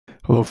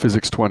Hello,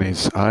 Physics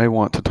 20s. I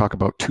want to talk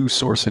about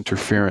two-source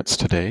interference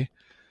today,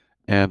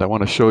 and I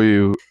want to show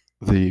you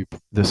the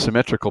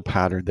symmetrical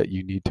pattern that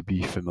you need to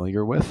be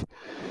familiar with.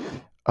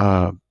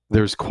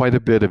 There's quite a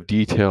bit of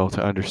detail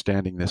to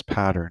understanding this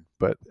pattern,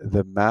 but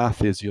the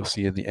math, as you'll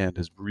see in the end,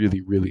 is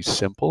really, really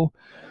simple.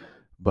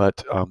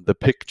 But the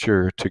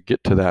picture to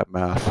get to that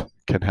math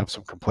can have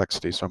some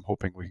complexity, so I'm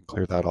hoping we can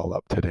clear that all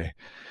up today.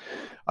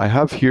 I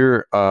have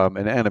here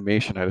an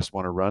animation I just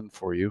want to run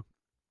for you.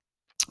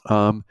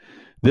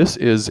 This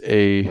is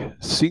a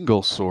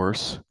single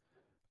source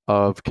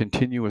of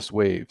continuous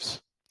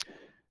waves.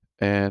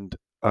 And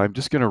I'm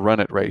just going to run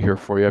it right here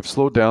for you. I've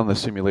slowed down the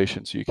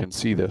simulation so you can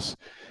see this.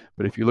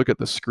 But if you look at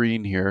the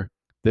screen here,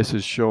 this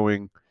is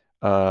showing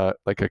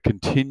like a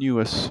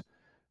continuous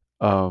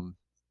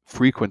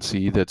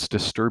frequency that's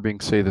disturbing,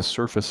 say, the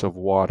surface of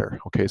water.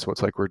 Okay, so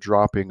it's like we're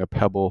dropping a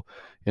pebble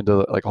into,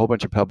 like a whole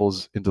bunch of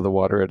pebbles into the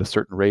water at a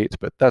certain rate,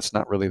 but that's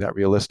not really that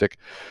realistic.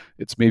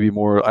 It's maybe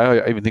more,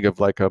 I even think of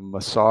like a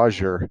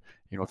massager.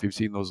 You know, if you've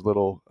seen those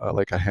little,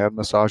 like a hand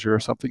massager or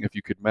something, if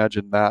you could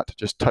imagine that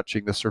just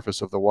touching the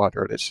surface of the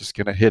water and it's just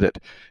going to hit it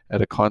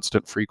at a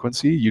constant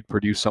frequency, you'd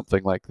produce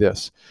something like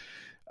this.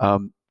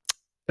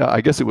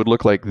 I guess it would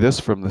look like this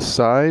from the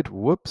side.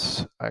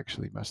 Whoops, I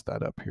actually messed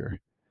that up here.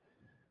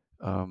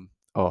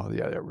 Oh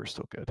yeah, we're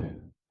still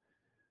good.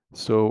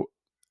 So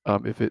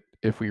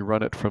if we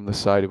run it from the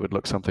side, it would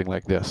look something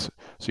like this.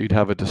 So you'd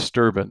have a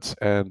disturbance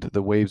and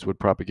the waves would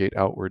propagate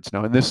outwards.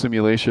 Now in this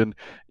simulation,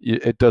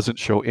 it doesn't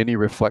show any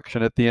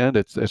reflection at the end.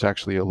 It's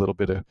actually a little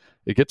bit of,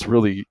 it gets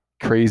really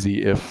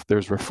crazy if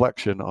there's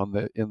reflection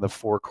in the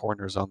four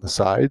corners on the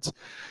sides.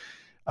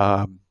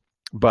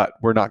 But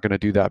we're not going to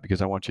do that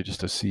because I want you just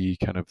to see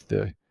kind of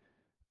the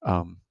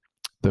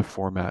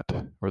format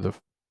or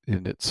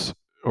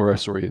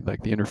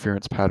like the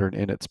interference pattern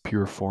in its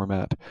pure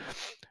format.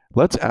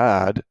 Let's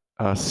add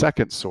a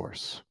second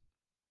source.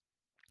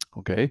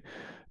 Okay,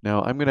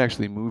 now I'm going to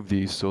actually move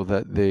these so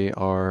that they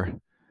are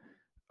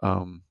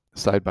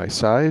side by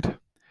side,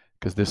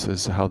 because this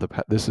is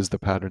the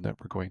pattern that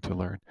we're going to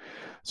learn.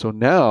 So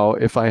now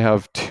if I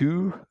have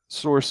two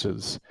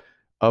sources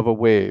of a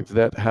wave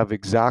that have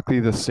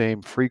exactly the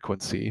same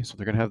frequency, so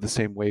they're going to have the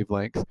same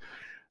wavelength,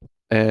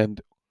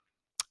 and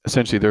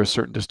essentially they're a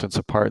certain distance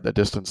apart, that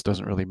distance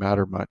doesn't really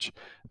matter much,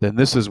 then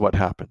this is what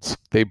happens.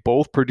 They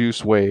both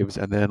produce waves,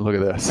 and then look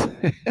at this.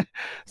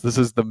 So this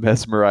is the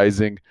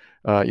mesmerizing,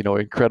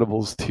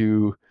 Incredibles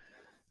 2,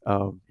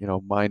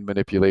 mind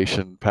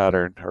manipulation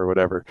pattern or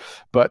whatever.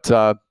 But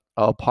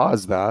I'll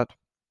pause that.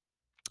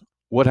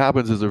 What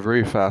happens is a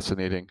very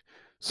fascinating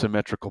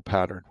symmetrical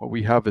pattern. What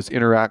we have is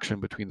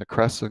interaction between the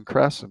crests and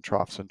crests and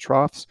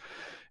troughs,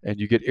 and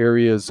you get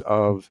areas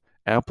of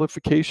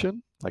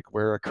amplification, like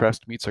where a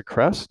crest meets a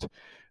crest.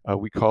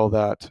 We call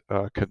that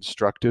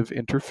constructive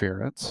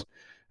interference,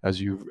 as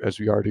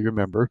we already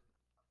remember.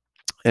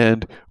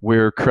 And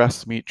where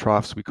crests meet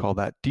troughs, we call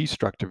that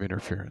destructive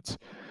interference.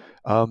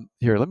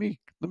 Here, let me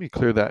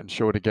clear that and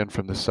show it again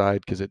from the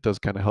side, because it does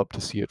kind of help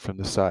to see it from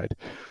the side.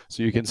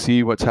 So you can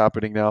see what's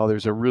happening now.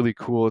 There's a really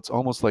cool, it's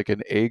almost like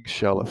an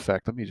eggshell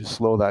effect. Let me just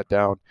slow that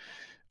down.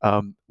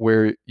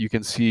 Where you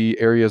can see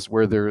areas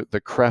where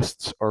the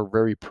crests are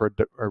very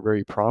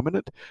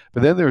prominent,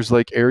 but then there's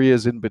like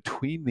areas in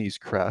between these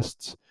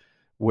crests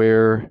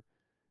where,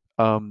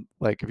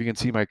 like if you can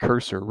see my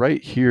cursor,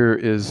 right here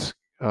is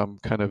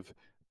kind of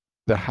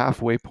the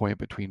halfway point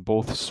between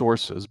both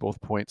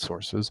point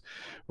sources.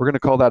 We're going to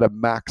call that a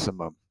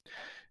maximum.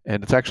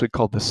 And it's actually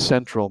called the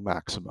central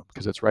maximum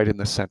because it's right in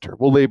the center.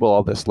 We'll label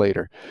all this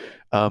later.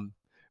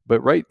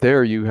 But right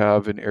there, you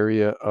have an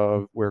area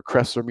of where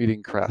crests are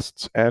meeting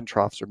crests and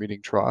troughs are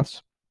meeting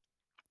troughs.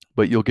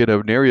 But you'll get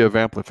an area of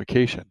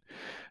amplification.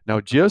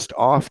 Now, just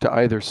off to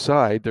either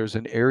side, there's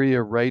an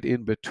area right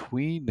in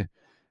between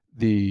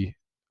the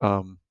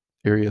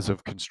areas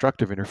of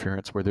constructive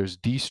interference where there's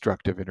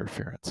destructive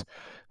interference.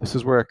 This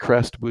is where a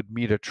crest would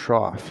meet a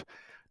trough.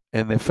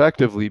 And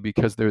effectively,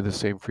 because they're the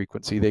same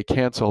frequency, they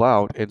cancel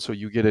out. And so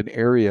you get an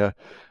area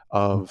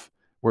of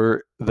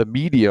where the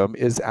medium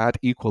is at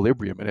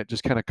equilibrium, and it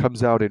just kind of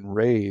comes out in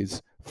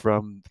rays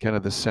from kind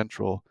of the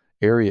central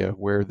area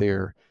where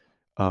they're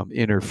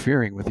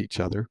interfering with each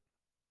other.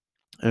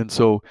 And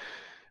so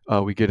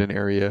we get an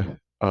area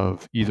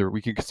of either, we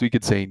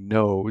could say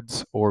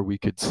nodes, or we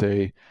could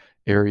say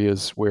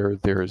areas where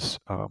there's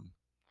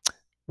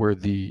where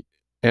the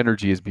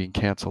energy is being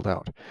canceled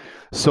out.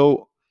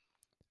 So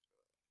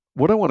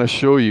what I want to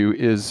show you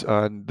is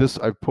on this,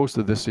 I've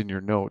posted this in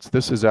your notes.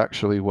 This is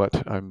actually what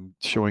I'm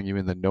showing you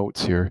in the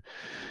notes here.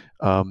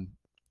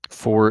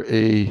 For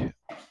a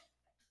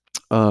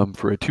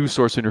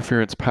two-source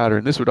interference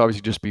pattern, this would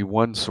obviously just be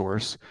one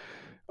source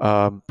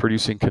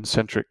producing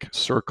concentric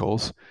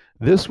circles.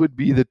 This would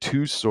be the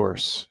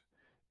two-source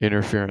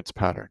interference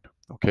pattern,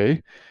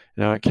 okay?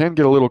 Now, it can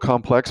get a little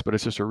complex, but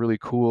it's just a really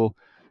cool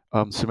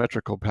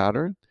symmetrical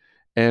pattern.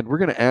 And we're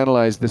going to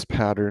analyze this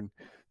pattern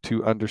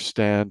to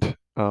understand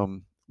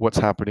what's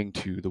happening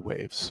to the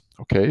waves,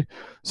 okay?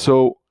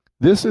 So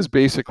this is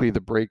basically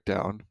the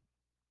breakdown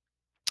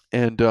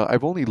And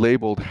I've only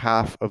labeled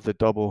half of the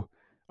double,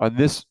 on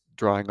this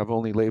drawing, I've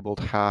only labeled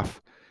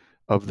half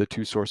of the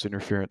two source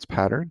interference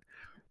pattern.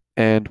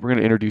 And we're going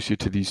to introduce you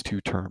to these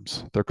two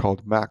terms. They're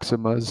called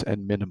maximas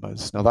and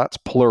minimas. Now that's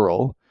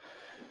plural.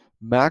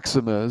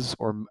 Maximas,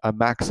 or a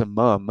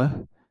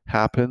maximum,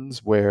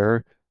 happens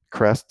where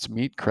crests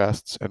meet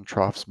crests and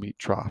troughs meet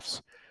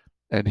troughs.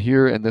 And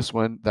here in this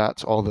one,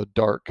 that's all the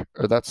dark,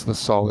 or that's the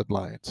solid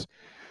lines.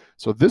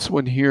 So this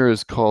one here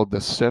is called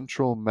the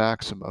central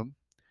maximum.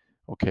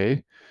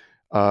 Okay.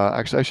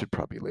 Actually, I should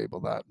probably label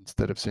that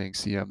instead of saying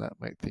cm. That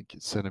might think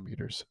it's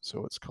centimeters.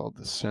 So it's called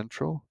the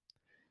central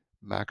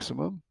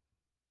maximum.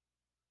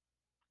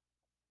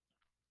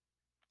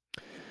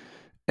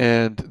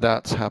 And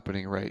that's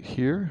happening right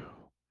here.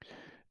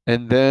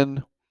 And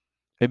then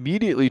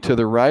immediately to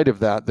the right of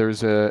that,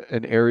 there's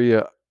an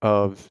area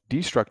of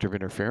destructive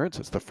interference.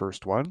 It's the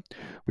first one.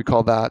 We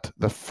call that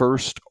the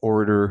first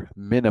order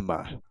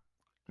minima.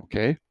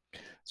 Okay,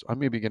 so I'm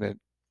maybe going to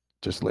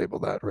just label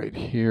that right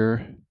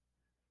here.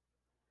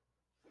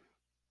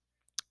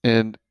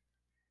 And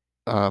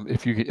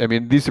if you, I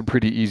mean, these are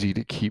pretty easy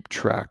to keep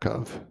track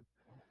of.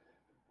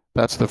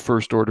 That's the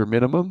first order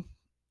minimum.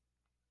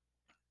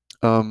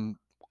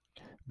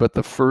 But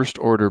the first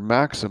order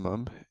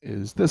maximum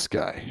is this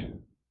guy.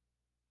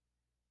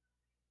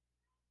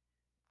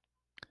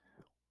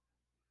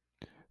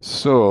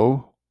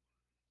 So,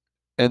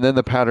 and then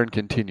the pattern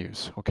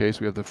continues. Okay, so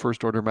we have the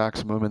first order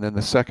maximum, and then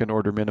the second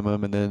order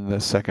minimum, and then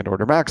the second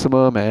order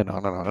maximum, and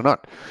on and on and on.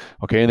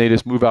 Okay, and they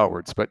just move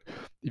outwards. But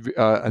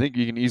I think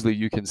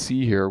you can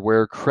see here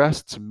where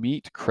crests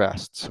meet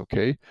crests.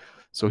 Okay,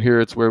 so here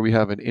it's where we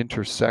have an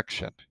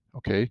intersection.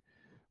 Okay,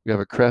 we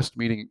have a crest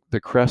meeting,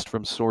 the crest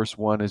from source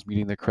 1 is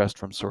meeting the crest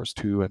from source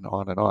 2, and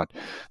on and on.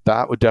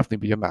 That would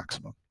definitely be a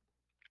maximum.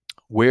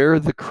 Where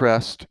the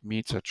crest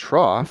meets a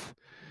trough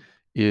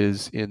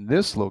is in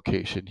this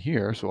location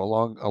here. So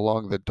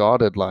along the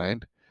dotted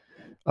line,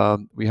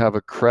 we have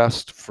a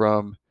crest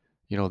from,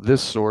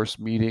 this source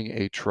meeting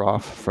a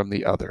trough from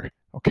the other.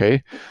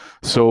 Okay,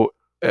 so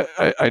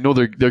I know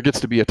there gets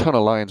to be a ton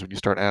of lines when you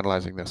start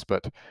analyzing this,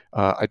 but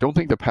I don't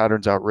think the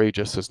pattern's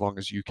outrageous as long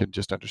as you can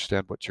just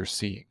understand what you're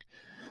seeing.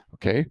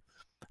 Okay,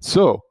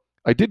 so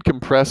I did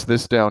compress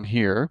this down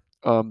here.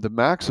 The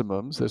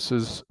maximums, this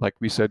is, like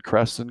we said,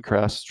 crests and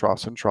crests,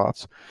 troughs and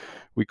troughs.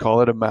 We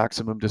call it a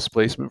maximum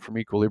displacement from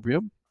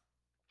equilibrium.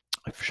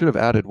 I should have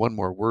added one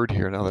more word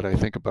here now that I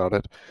think about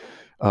it.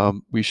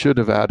 We should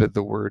have added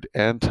the word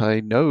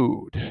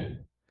antinode.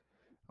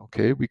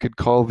 Okay, we could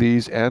call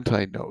these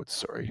antinodes,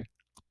 sorry,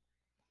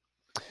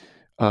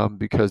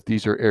 because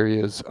these are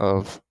areas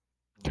of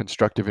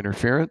constructive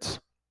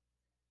interference.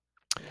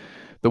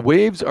 The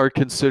waves are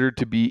considered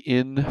to be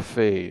in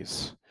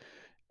phase.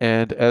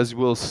 And as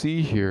we'll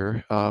see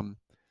here, I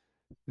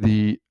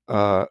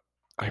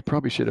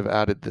probably should have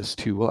added this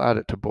too. We'll add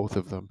it to both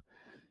of them.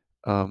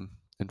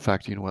 In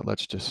fact, you know what?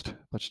 Let's just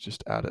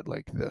add it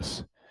like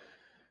this.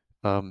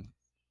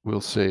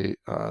 We'll say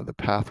the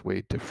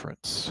pathway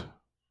difference.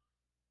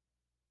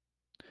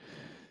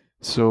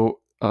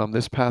 So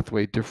this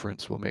pathway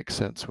difference will make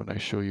sense when I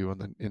show you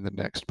in the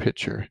next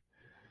picture.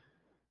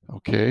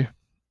 Okay.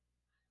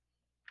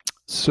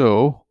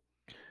 So,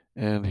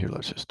 and here,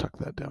 let's just tuck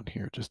that down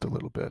here just a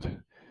little bit.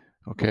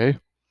 Okay.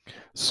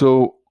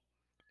 So,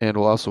 and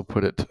we'll also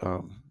put it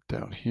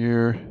down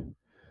here.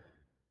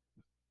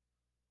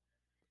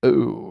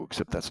 Oh,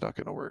 except that's not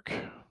going to work.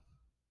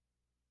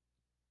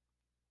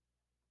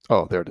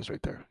 Oh, there it is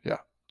right there. Yeah.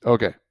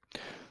 Okay.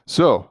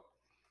 So,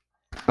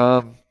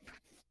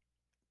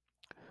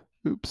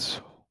 oops.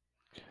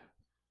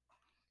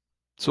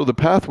 So the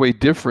pathway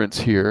difference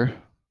here,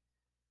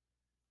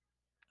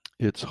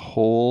 it's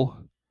whole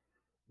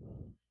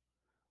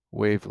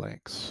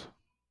wavelengths.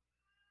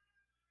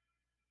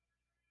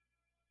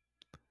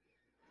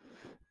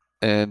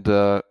 And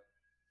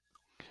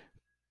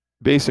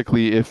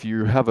basically, if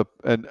you have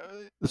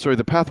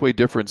the pathway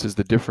difference is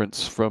the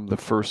difference from the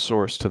first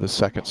source to the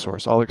second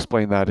source. I'll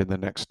explain that in the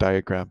next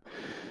diagram.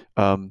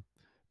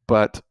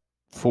 But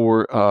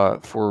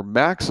for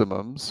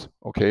maximums,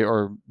 okay,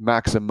 or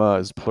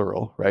maximas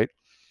plural, right?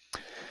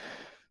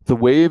 The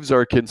waves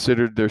are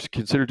considered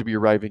to be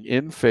arriving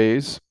in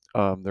phase.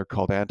 They're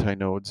called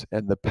antinodes,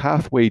 and the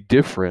pathway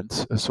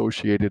difference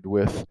associated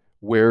with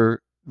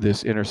where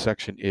this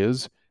intersection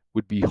is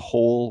would be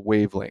whole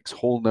wavelengths,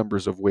 whole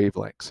numbers of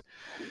wavelengths.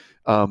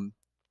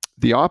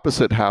 The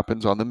opposite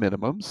happens on the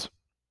minimums,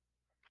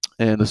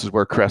 and this is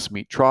where crests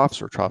meet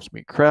troughs or troughs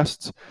meet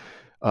crests.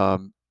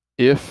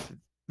 If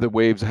the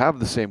waves have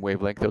the same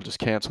wavelength, they'll just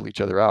cancel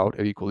each other out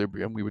at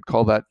equilibrium. We would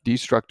call that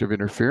destructive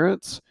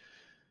interference,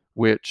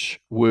 which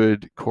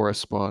would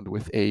correspond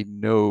with a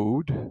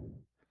node.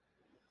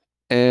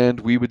 And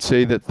we would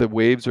say that the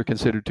waves are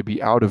considered to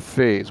be out of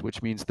phase,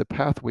 which means the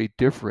pathway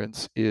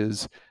difference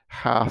is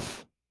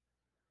half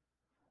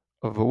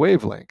of a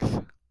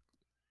wavelength,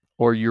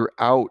 or you're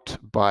out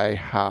by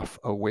half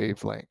a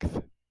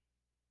wavelength.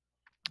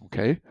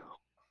 Okay?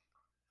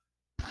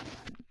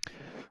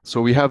 So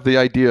we have the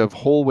idea of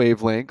whole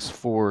wavelengths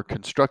for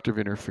constructive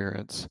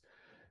interference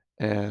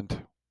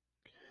and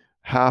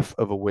half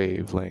of a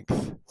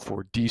wavelength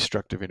for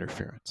destructive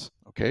interference.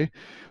 Okay,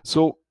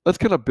 so let's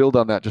kind of build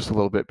on that just a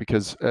little bit,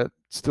 because it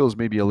still is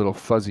maybe a little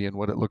fuzzy in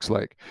what it looks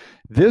like.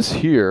 This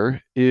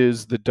here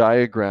is the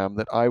diagram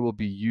that I will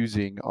be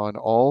using on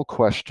all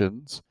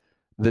questions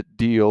that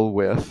deal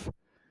with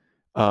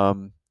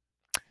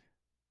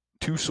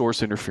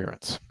two-source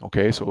interference.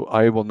 Okay, so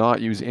I will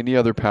not use any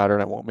other pattern.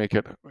 I won't make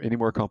it any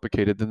more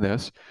complicated than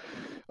this.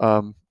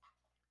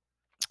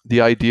 The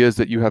idea is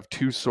that you have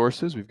two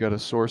sources. We've got a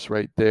source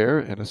right there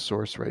and a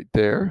source right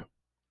there.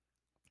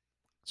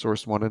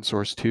 Source 1 and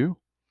source 2.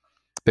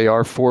 They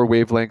are 4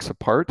 wavelengths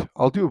apart.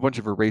 I'll do a bunch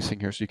of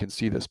erasing here so you can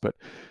see this, but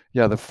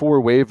yeah, the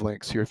 4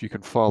 wavelengths here, if you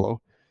can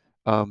follow,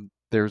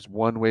 there's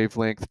 1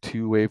 wavelength,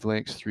 2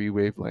 wavelengths, 3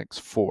 wavelengths,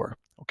 4.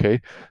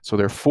 Okay, so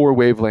they're 4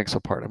 wavelengths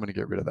apart. I'm going to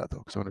get rid of that though,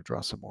 because I want to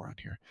draw some more on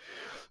here.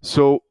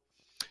 So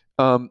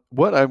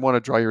what I want to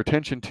draw your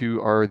attention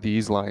to are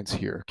these lines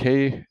here,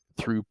 K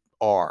through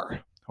R.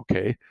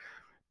 Okay,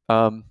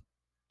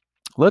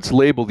 let's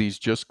label these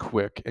just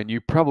quick, and you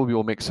probably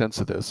will make sense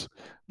of this.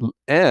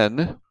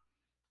 N,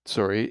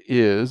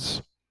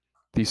 is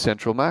the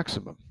central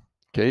maximum.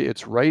 Okay,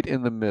 it's right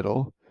in the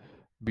middle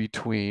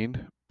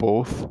between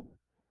both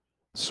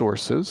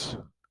sources,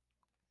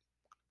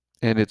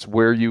 and it's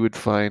where you would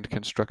find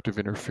constructive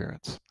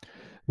interference.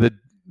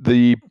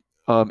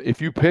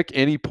 If you pick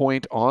any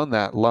point on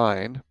that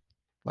line,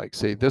 like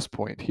say this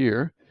point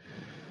here,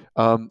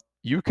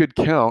 you could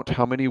count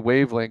how many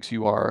wavelengths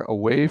you are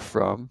away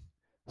from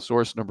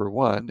source number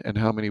 1 and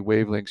how many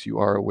wavelengths you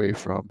are away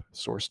from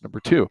source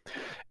number 2.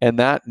 And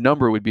that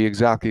number would be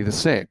exactly the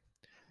same.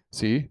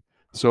 See?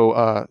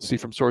 So see,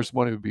 from source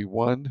 1, it would be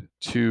 1,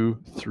 2,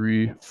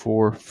 3,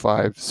 4,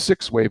 5,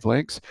 6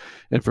 wavelengths.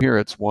 And from here,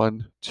 it's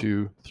 1,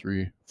 2,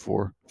 3,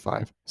 4,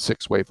 5,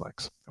 6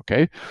 wavelengths.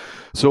 Okay?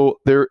 So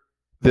the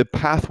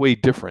pathway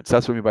difference,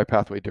 that's what I mean by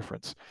pathway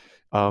difference.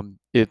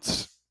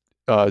 It's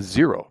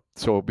 0.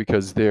 So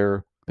because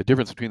the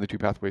difference between the two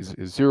pathways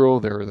is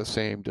 0, they're the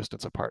same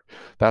distance apart.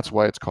 That's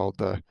why it's called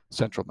the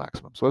central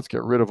maximum. So let's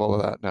get rid of all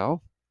of that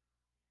now.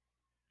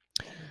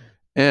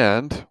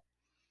 And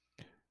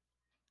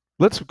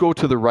let's go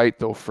to the right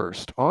though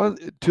first. To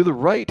the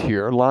right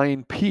here,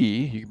 line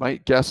P, you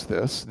might guess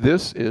this.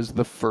 This is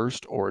the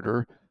first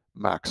order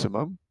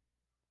maximum.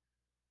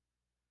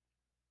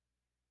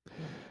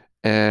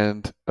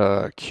 And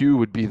Q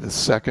would be the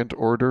second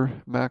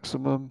order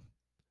maximum.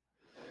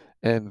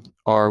 And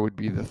R would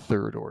be the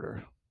third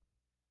order.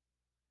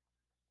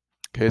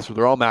 Okay, so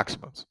they're all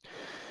maximums.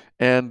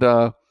 And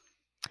the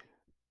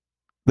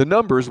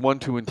numbers 1,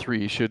 2, and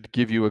 3 should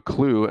give you a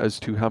clue as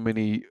to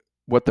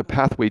what the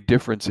pathway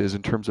difference is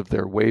in terms of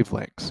their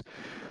wavelengths.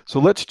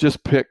 So let's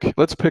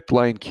pick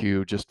line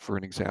Q just for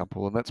an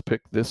example, and let's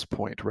pick this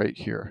point right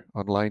here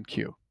on line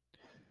Q.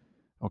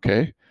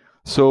 Okay,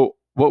 so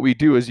what we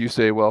do is you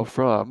say, well,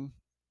 from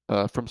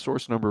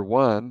source number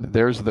 1,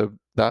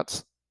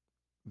 that's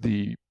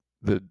the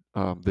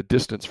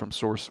distance from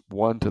source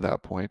 1 to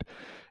that point,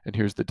 and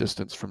here's the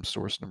distance from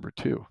source number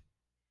 2.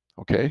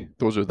 Okay,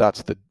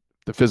 that's the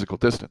physical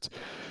distance.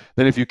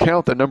 Then if you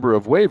count the number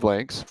of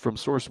wavelengths from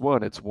source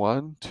 1, it's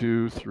 1,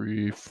 2,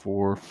 3,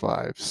 4,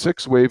 5,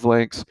 6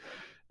 wavelengths,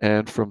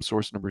 and from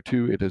source number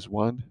 2, it is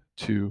 1,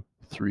 2,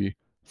 3,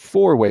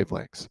 4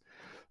 wavelengths.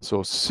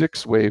 So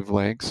 6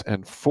 wavelengths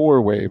and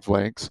 4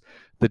 wavelengths.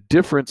 The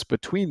difference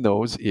between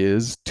those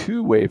is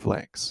 2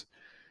 wavelengths.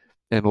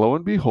 And lo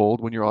and behold,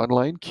 when you're on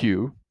line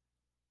Q,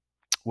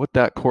 what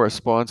that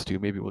corresponds to,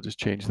 maybe we'll just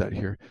change that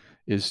here,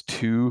 is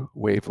 2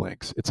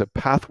 wavelengths. It's a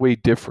pathway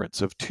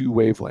difference of 2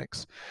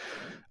 wavelengths.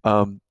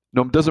 No,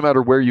 it doesn't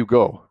matter where you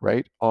go,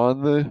 right?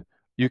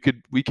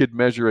 We could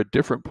measure a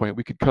different point.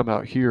 We could come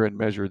out here and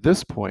measure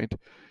this point,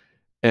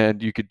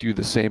 and you could do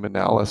the same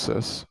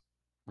analysis.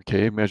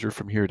 Okay, measure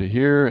from here to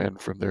here and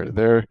from there to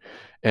there,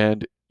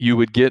 and you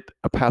would get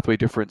a pathway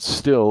difference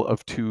still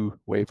of 2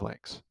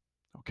 wavelengths.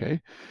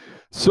 Okay,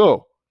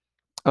 so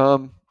let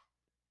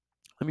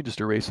me just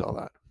erase all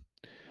that.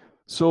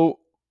 So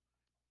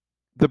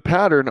the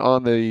pattern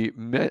on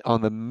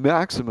the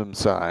maximum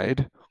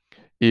side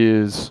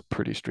is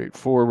pretty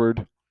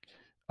straightforward,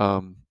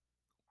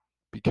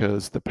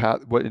 because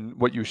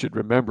what you should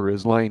remember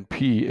is line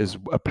P is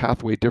a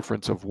pathway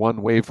difference of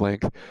 1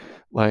 wavelength,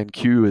 line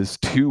Q is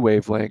 2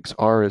 wavelengths,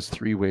 R is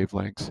 3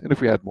 wavelengths, and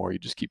if we add more, you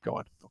just keep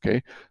going.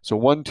 Okay, so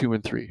 1, 2,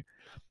 and 3.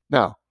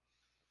 Now,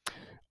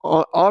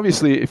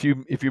 obviously, if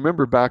you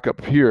remember back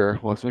up here,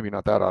 well, it's maybe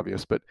not that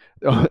obvious, but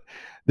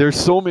there's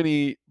so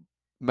many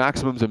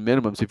maximums and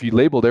minimums. If you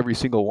labeled every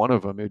single one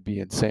of them, it'd be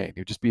insane.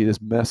 It'd just be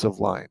this mess of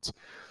lines.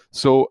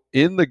 So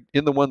in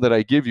the one that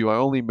I give you, I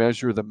only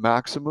measure the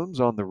maximums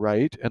on the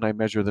right and I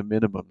measure the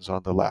minimums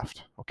on the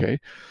left. Okay,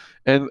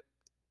 and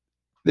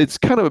it's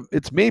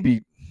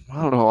maybe,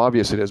 I don't know how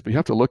obvious it is, but you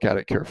have to look at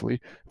it carefully.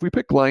 If we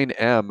pick line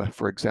M,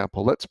 for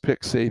example, let's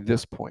pick, say,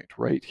 this point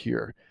right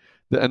here.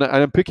 And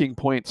I'm picking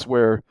points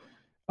where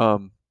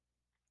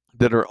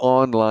that are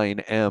on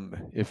line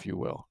M, if you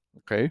will.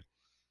 Okay,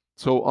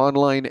 so on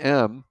line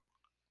M,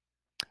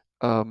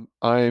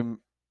 I'm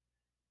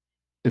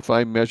if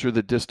I measure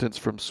the distance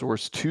from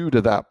source 2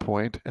 to that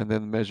point, and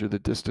then measure the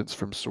distance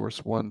from source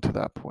 1 to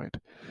that point.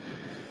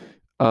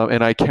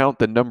 And I count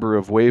the number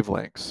of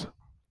wavelengths,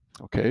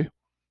 okay?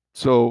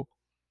 So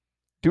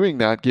doing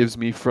that gives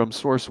me from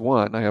source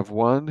 1, I have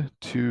 1,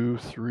 2,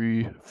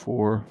 3,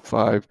 4,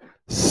 5,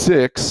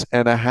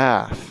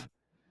 6.5,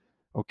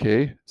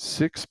 okay?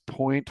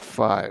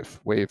 6.5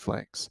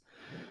 wavelengths.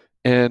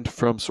 And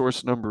from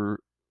source number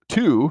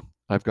 2,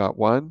 I've got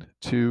 1,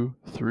 2,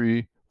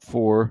 3,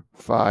 4,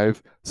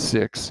 5,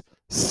 6,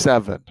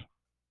 7.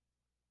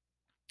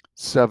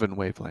 7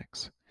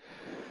 wavelengths.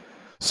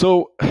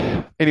 So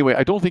anyway,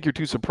 I don't think you're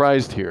too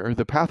surprised here.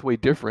 The pathway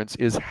difference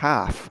is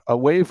half a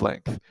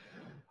wavelength.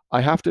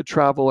 I have to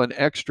travel an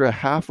extra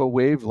half a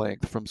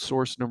wavelength from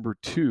source number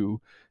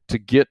 2 to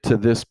get to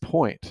this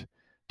point,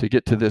 to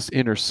get to this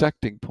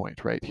intersecting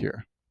point right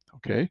here,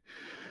 okay?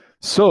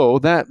 So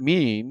that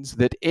means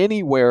that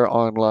anywhere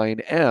on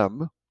line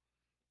M,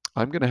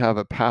 I'm going to have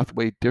a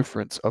pathway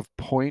difference of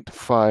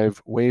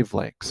 0.5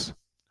 wavelengths,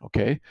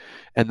 okay?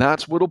 And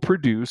that's what will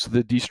produce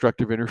the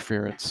destructive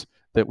interference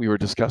that we were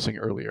discussing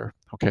earlier,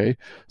 okay?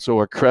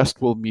 So a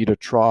crest will meet a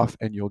trough,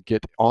 and you'll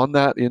get on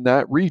that, in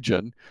that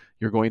region,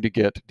 you're going to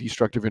get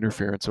destructive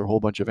interference or a whole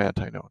bunch of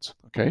antinodes,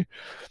 okay?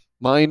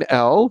 Line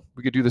L,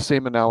 we could do the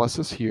same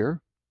analysis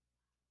here.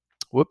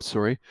 Whoops,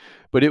 sorry.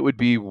 But it would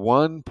be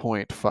 1.5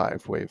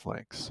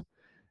 wavelengths.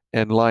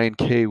 And line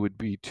K would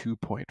be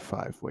 2.5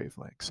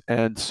 wavelengths,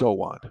 and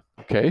so on,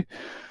 okay?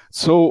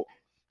 So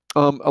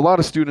a lot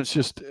of students,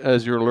 just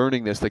as you're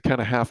learning this, they kind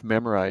of half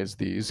memorize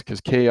these, because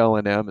K, L,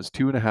 and M is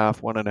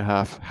 2.5,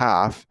 1.5,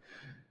 half,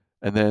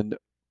 and then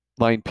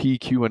line P,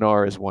 Q, and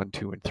R is 1,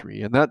 2, and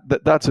 3. And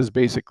that's as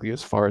basically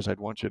as far as I'd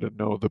want you to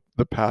know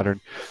the pattern.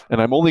 And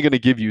I'm only going to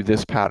give you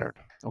this pattern,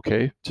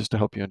 okay, just to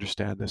help you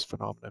understand this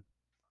phenomenon.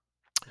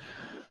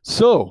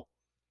 So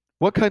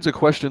what kinds of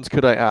questions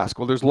could I ask?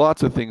 Well, there's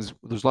lots of things,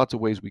 there's lots of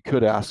ways we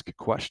could ask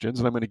questions,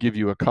 and I'm going to give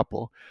you a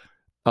couple.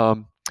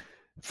 In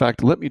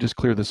fact, let me just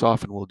clear this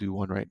off, and we'll do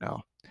one right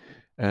now.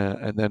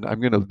 And then I'm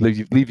going to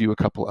leave you a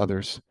couple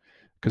others,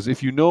 because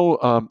if you know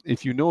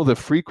the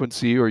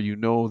frequency, or you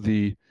know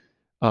the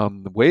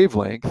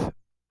wavelength,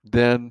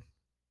 then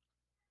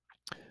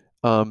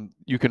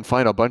you can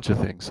find a bunch of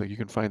things. So you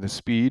can find the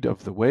speed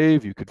of the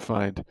wave, you could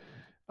find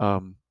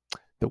the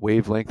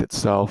wavelength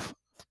itself,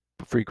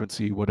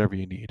 frequency, whatever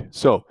you need.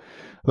 So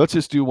let's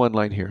just do one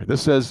line here.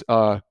 This says,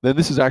 then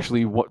this is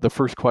actually what the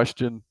first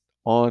question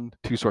on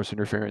two-source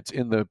interference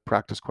in the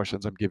practice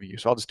questions I'm giving you.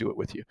 So I'll just do it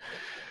with you.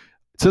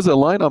 It says a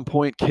line on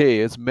point K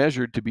is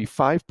measured to be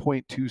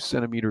 5.2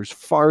 centimeters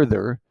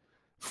farther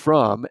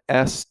from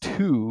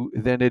S2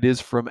 than it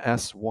is from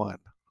S1.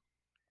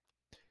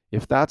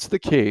 If that's the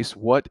case,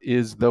 what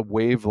is the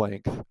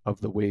wavelength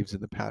of the waves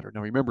in the pattern?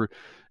 Now remember,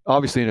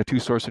 obviously in a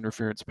two-source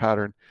interference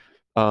pattern,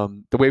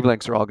 the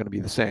wavelengths are all going to be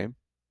the same.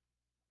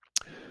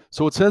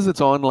 So it says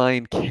it's on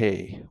line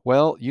K.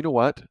 Well, you know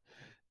what?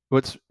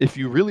 If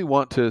you really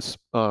want to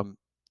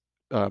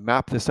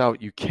map this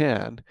out, you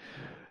can.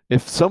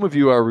 If some of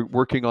you are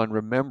working on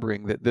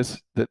remembering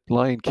that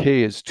line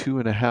K is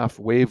 2.5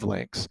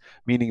 wavelengths,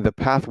 meaning the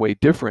pathway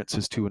difference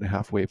is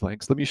 2.5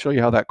 wavelengths, let me show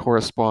you how that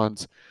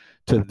corresponds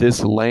to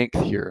this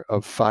length here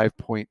of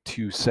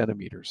 5.2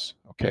 centimeters.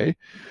 Okay,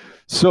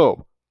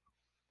 so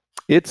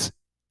it's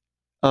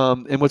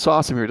and what's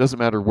awesome here, it doesn't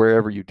matter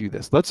wherever you do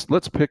this. Let's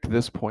pick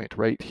this point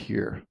right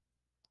here.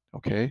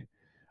 Okay,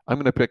 I'm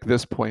going to pick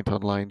this point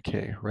on line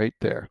K right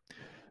there.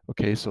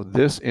 Okay, so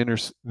this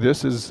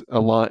is a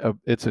line.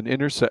 It's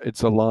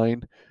a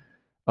line,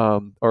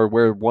 or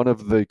where one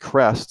of the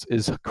crests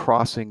is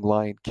crossing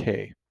line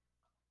K.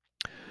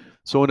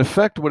 So in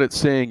effect, what it's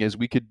saying is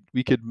we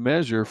could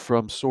measure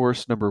from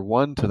source number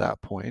 1 to that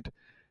point,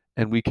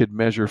 and we could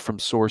measure from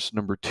source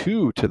number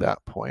 2 to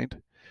that point.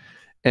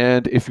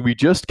 And if we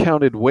just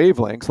counted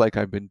wavelengths like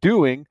I've been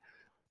doing,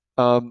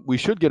 we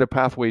should get a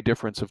pathway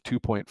difference of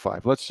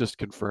 2.5. Let's just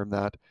confirm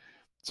that.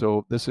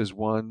 So this is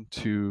 1,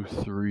 2,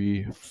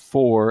 3,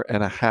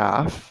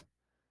 4.5.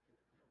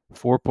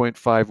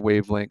 4.5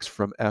 wavelengths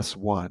from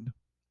S1.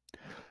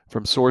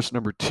 From source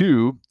number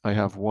 2, I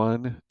have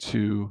 1,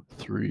 2,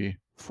 3,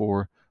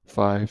 4,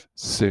 5,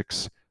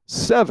 6,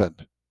 7.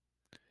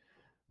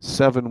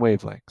 7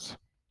 wavelengths.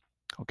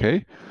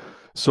 Okay,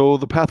 so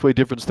the pathway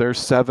difference there,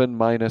 7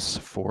 minus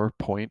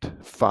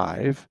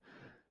 4.5,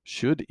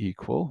 should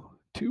equal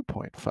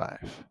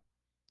 2.5,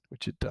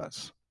 which it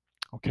does.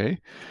 Okay,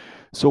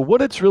 so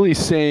what it's really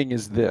saying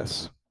is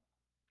this.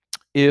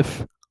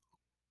 If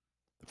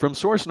from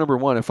source number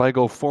 1, if I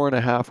go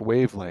 4.5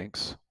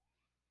 wavelengths,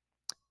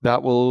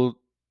 that will,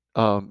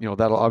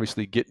 that'll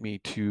obviously get me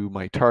to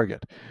my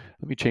target.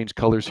 Let me change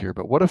colors here.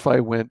 But what if I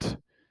went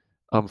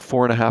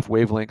 4.5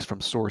 wavelengths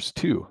from source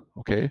 2?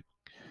 Okay,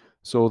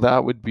 so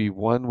that would be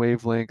 1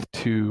 wavelength,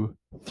 2,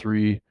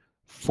 3,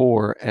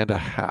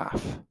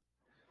 4.5.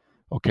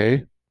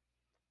 Okay,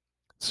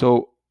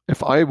 so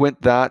if I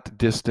went that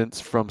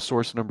distance from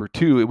source number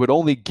 2, it would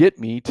only get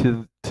me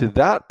to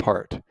that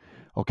part.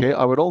 Okay,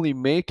 I would only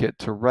make it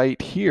to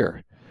right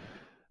here,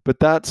 but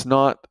that's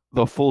not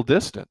the full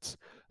distance.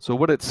 So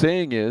what it's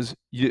saying is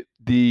the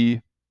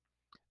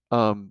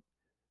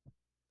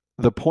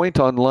point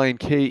on line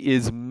K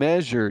is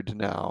measured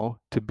now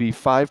to be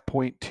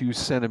 5.2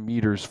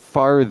 centimeters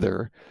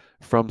farther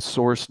from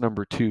source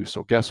number 2.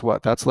 So guess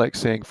what? That's like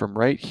saying from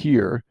right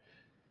here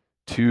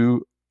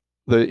to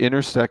the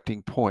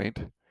intersecting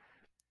point,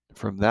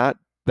 from that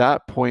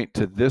point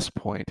to this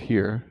point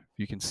here,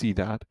 you can see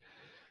that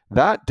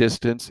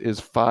distance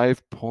is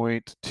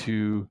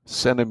 5.2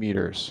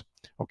 centimeters.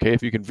 Okay,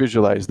 if you can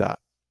visualize that.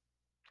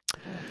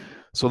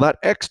 So that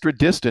extra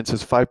distance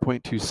is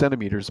 5.2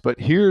 centimeters, but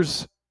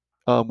here's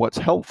what's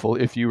helpful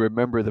if you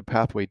remember the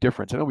pathway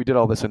difference. I know we did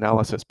all this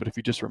analysis, but if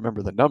you just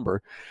remember the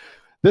number,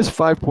 this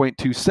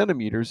 5.2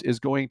 centimeters is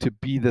going to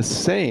be the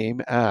same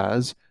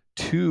as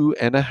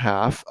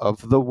 2.5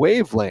 of the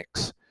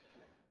wavelengths,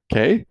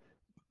 okay?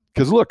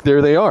 Because look,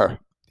 there they are.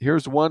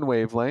 Here's one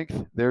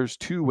wavelength, there's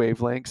two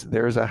wavelengths,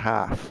 there's a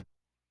half.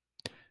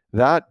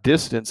 That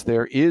distance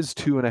there is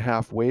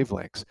 2.5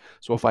 wavelengths.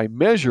 So if I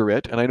measure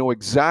it, and I know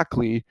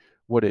exactly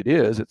what it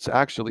is, it's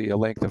actually a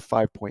length of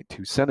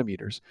 5.2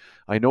 centimeters.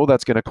 I know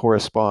that's going to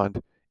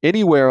correspond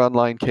anywhere on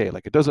line K.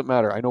 Like, it doesn't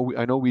matter. I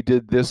know we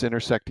did this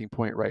intersecting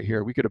point right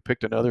here. We could have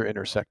picked another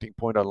intersecting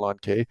point on line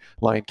K,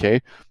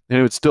 and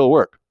it would still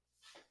work.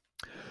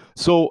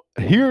 So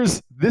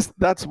here's this,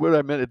 that's what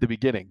I meant at the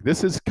beginning.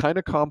 This is kind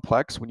of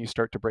complex when you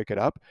start to break it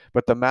up,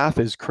 but the math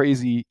is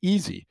crazy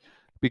easy,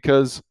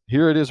 because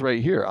here it is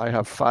right here. I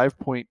have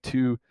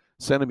 5.2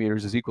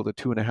 centimeters is equal to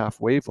 2.5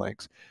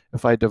 wavelengths.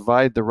 If I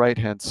divide the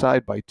right-hand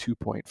side by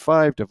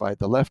 2.5, divide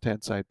the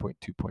left-hand side by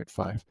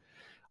 2.5,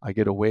 I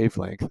get a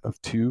wavelength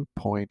of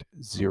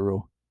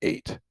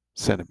 2.08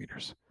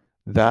 centimeters.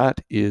 That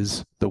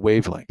is the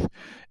wavelength.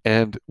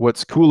 And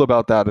what's cool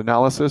about that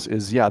analysis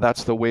is, yeah,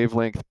 that's the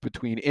wavelength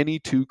between any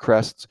two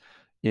crests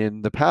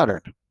in the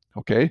pattern,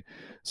 okay?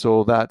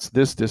 So that's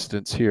this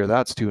distance here,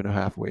 that's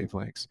 2.5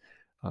 wavelengths.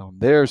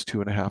 There's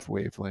 2.5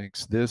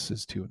 wavelengths, this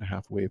is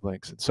 2.5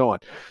 wavelengths, and so on.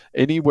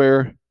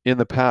 Anywhere in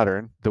the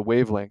pattern, the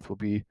wavelength will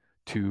be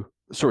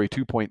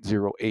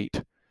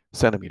 2.08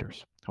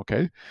 centimeters,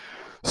 okay?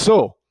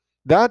 So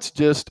that's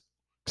just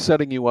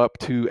setting you up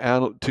to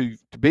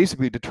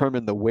basically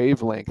determine the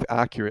wavelength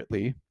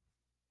accurately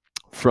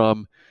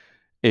from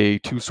a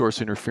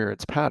two-source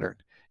interference pattern.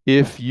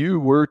 If you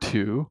were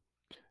to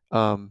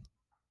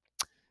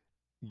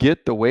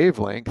get the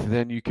wavelength,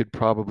 then you could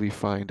probably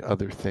find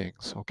other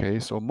things, okay?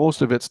 So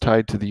most of it's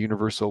tied to the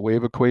universal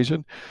wave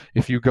equation.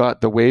 If you got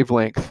the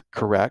wavelength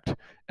correct,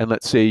 and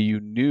let's say you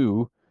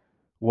knew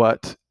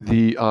what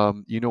the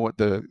what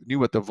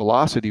the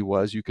velocity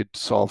was, you could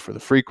solve for the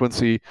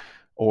frequency,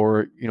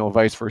 or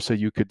vice versa,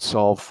 you could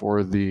solve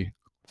for the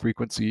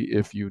frequency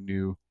if you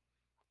knew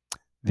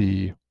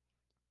the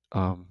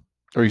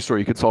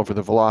you could solve for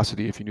the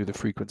velocity if you knew the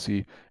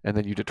frequency, and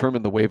then you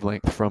determine the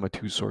wavelength from a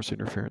two-source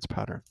interference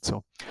pattern.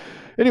 So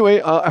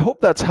anyway, I hope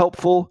that's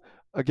helpful.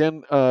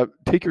 Again,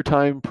 take your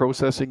time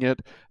processing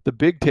it. The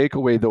big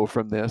takeaway, though,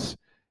 from this,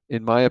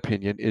 in my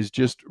opinion, is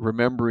just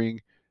remembering,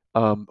 I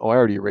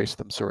already erased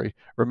them, sorry.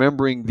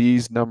 Remembering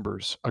these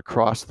numbers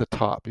across the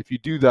top. If you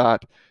do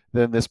that,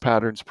 then this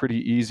pattern's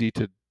pretty easy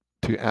to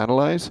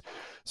analyze.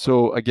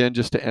 So again,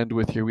 just to end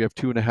with here, we have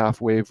 2.5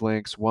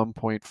 wavelengths,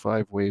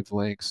 1.5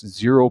 wavelengths,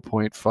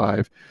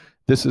 0.5.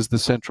 This is the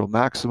central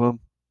maximum.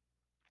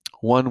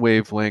 1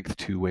 wavelength,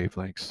 2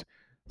 wavelengths,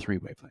 3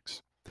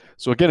 wavelengths.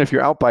 So again, if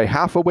you're out by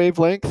half a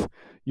wavelength,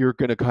 you're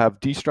going to have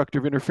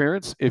destructive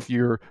interference. If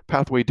your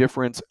pathway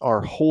difference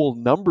are whole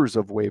numbers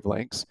of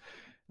wavelengths,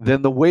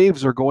 then the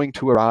waves are going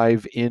to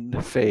arrive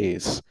in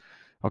phase,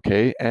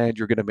 okay? And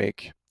you're going to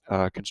make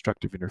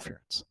constructive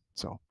interference.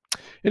 So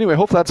anyway,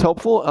 hope that's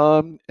helpful,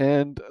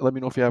 and let me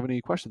know if you have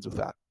any questions with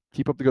that.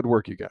 Keep up the good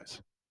work, you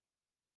guys.